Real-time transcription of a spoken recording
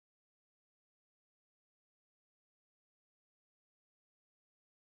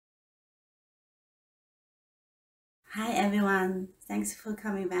Hi everyone, thanks for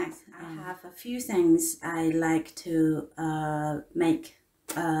coming back. I have a few things I like to make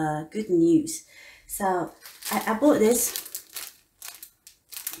good news. So I bought this.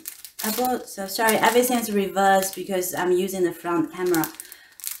 Sorry, everything's reversed because I'm using the front camera.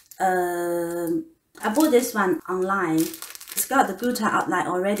 I bought this one online. It's got the glitter outline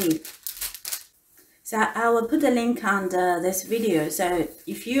already. So I will put the link under this video. So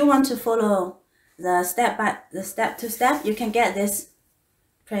if you want to follow the step to step, you can get this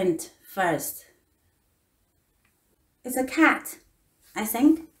print first. It's a cat, I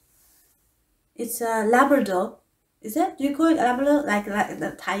think. It's a Labrador. Is it? Do you call it Labrador? Like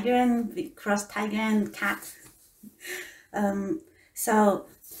the tiger and cross tiger and cat. So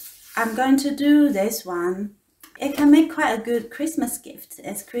I'm going to do this one. It can make quite a good Christmas gift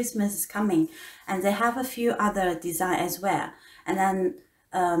as Christmas is coming, and they have a few other design as well. And then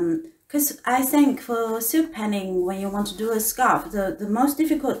because I think for silk penning, when you want to do a scarf, the most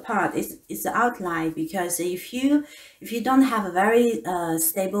difficult part is the outline, because if you don't have a very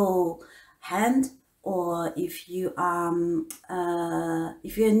stable hand, or if you're a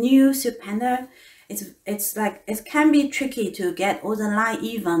new silk penner, it's like it can be tricky to get all the line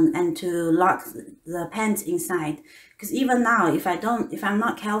even and to lock the pens inside. Because even now, if I'm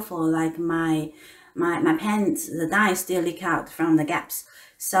not careful, like my pens, the dye still leak out from the gaps.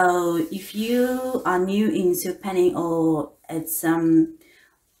 So if you are new in silk penning, or it's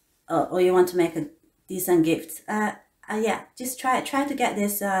or you want to make a decent gift, yeah, just try to get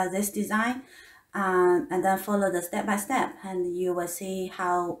this this design, and then follow the step by step, and you will see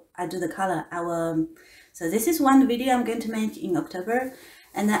how I do the color. So this is one video I'm going to make in October,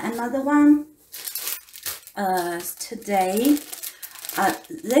 and then another one today.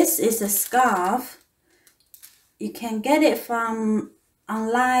 This is a scarf. You can get it from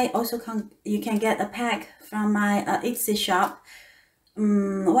online. Also, you can get a pack from my Etsy shop.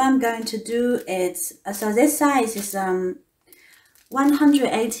 What I'm going to do is, so this size is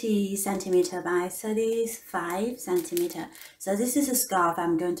 180 centimeter by 35 centimeter. So this is a scarf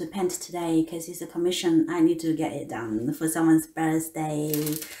I'm going to paint today because it's a commission. I need to get it done for someone's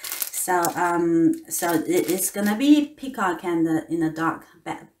birthday. So it's gonna be peacock and in a dark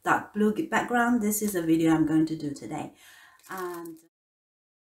blue background. This is a video I'm going to do today, and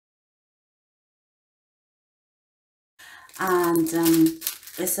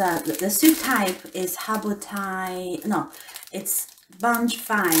it's the suit type is harbor tie. No, it's bunch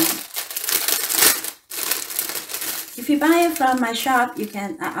fine. If you buy it from my shop, you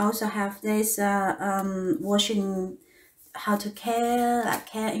can. I also have this washing, how to care, like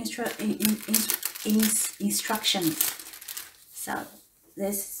care instructions. So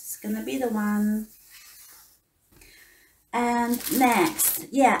this is gonna be the one. And next,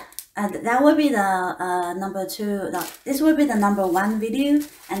 yeah, that will be the number 2. No, this will be the number 1 video,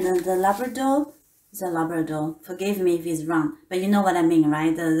 and then the Labrador. The Labrador, forgive me if it's wrong, but you know what I mean,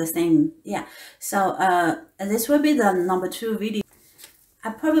 right? The same, yeah. So this will be the number 2 video.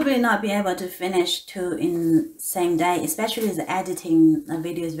 I'll probably not be able to finish 2 in same day, especially the editing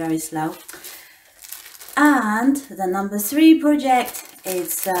video is very slow. And the number 3 project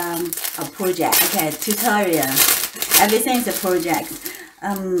is a project, okay, tutorial. Everything is a project.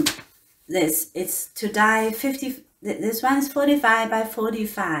 It's to dye 50. This one is 45 by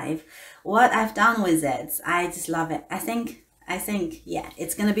 45. What I've done with it, I just love it. I think, yeah,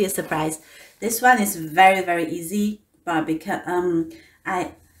 it's gonna be a surprise. This one is very, very easy, but because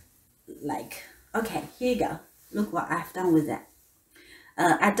I like, okay, here you go. Look what I've done with it.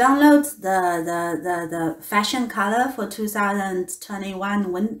 I download the fashion color for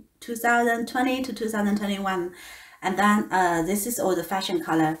 2021, 2020 to 2021, and then this is all the fashion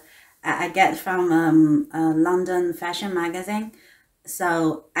color I get from London fashion magazine.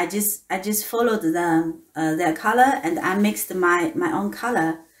 So I just followed their color, and I mixed my own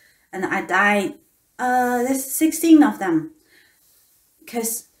color, and I dyed there's 16 of them.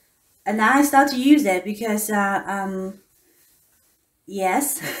 And now I start to use it because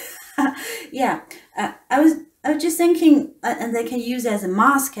yes, yeah, I was just thinking, and they can use it as a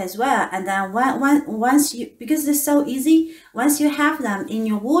mask as well. And then once you, because it's so easy, once you have them in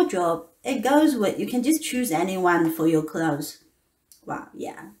your wardrobe, it goes with, you can just choose anyone for your clothes. Wow,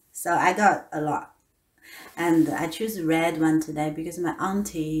 yeah. So I got a lot, and I choose the red one today because my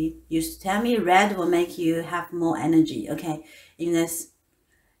auntie used to tell me red will make you have more energy. Okay, in this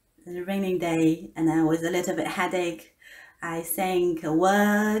raining day, and then with a little bit headache, I think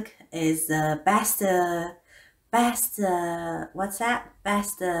work is the best what's that?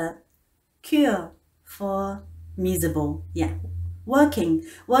 Best cure for miserable. Yeah, Working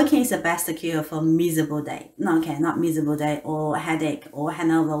is the best cure for miserable day. No, okay, not miserable day or headache or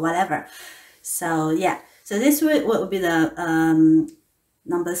hangover, whatever. So yeah, so this will be the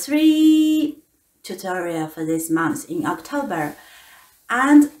number 3 tutorial for this month in October.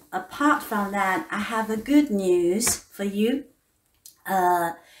 And apart from that, I have a good news for you.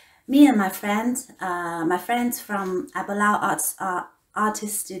 Me and my friends from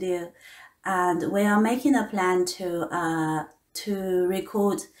Artist Studio, and we are making a plan to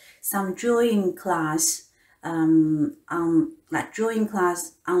record some drawing class, like drawing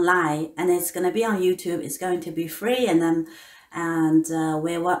class online, and it's gonna be on YouTube. It's going to be free, and then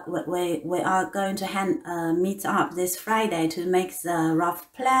we are going to meet up this Friday to make the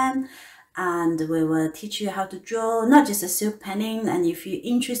rough plan, and we will teach you how to draw, not just a silk painting. And if you're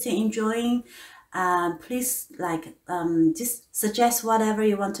interested in drawing, please just suggest whatever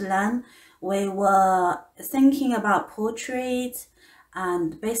you want to learn. We were thinking about portraits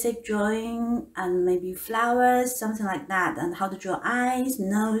and basic drawing and maybe flowers, something like that, and how to draw eyes,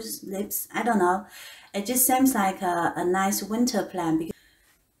 nose, lips, I don't know. It just seems like a nice winter plan, because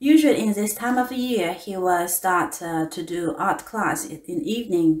usually in this time of the year he will start to do art class in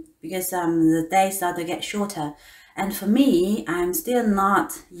evening, because the days start to get shorter. And for me, I'm still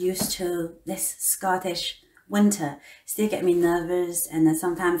not used to this Scottish winter. Still get me nervous, and I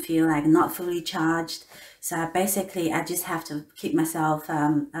sometimes feel like not fully charged. So I just have to keep myself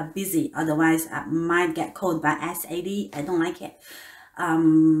busy, otherwise I might get called by SAD. I don't like it.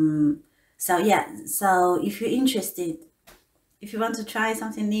 So yeah, so if you're interested, if you want to try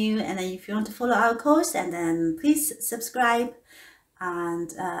something new, and then if you want to follow our course, and then please subscribe,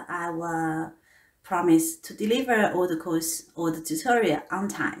 and I will promise to deliver all the course or the tutorial on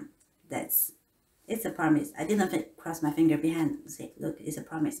time. It's a promise. I didn't cross my finger behind. See, look, it's a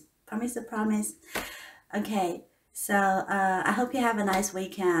promise. Promise a promise. Okay, so I hope you have a nice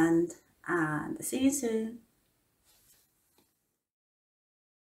weekend, and see you soon.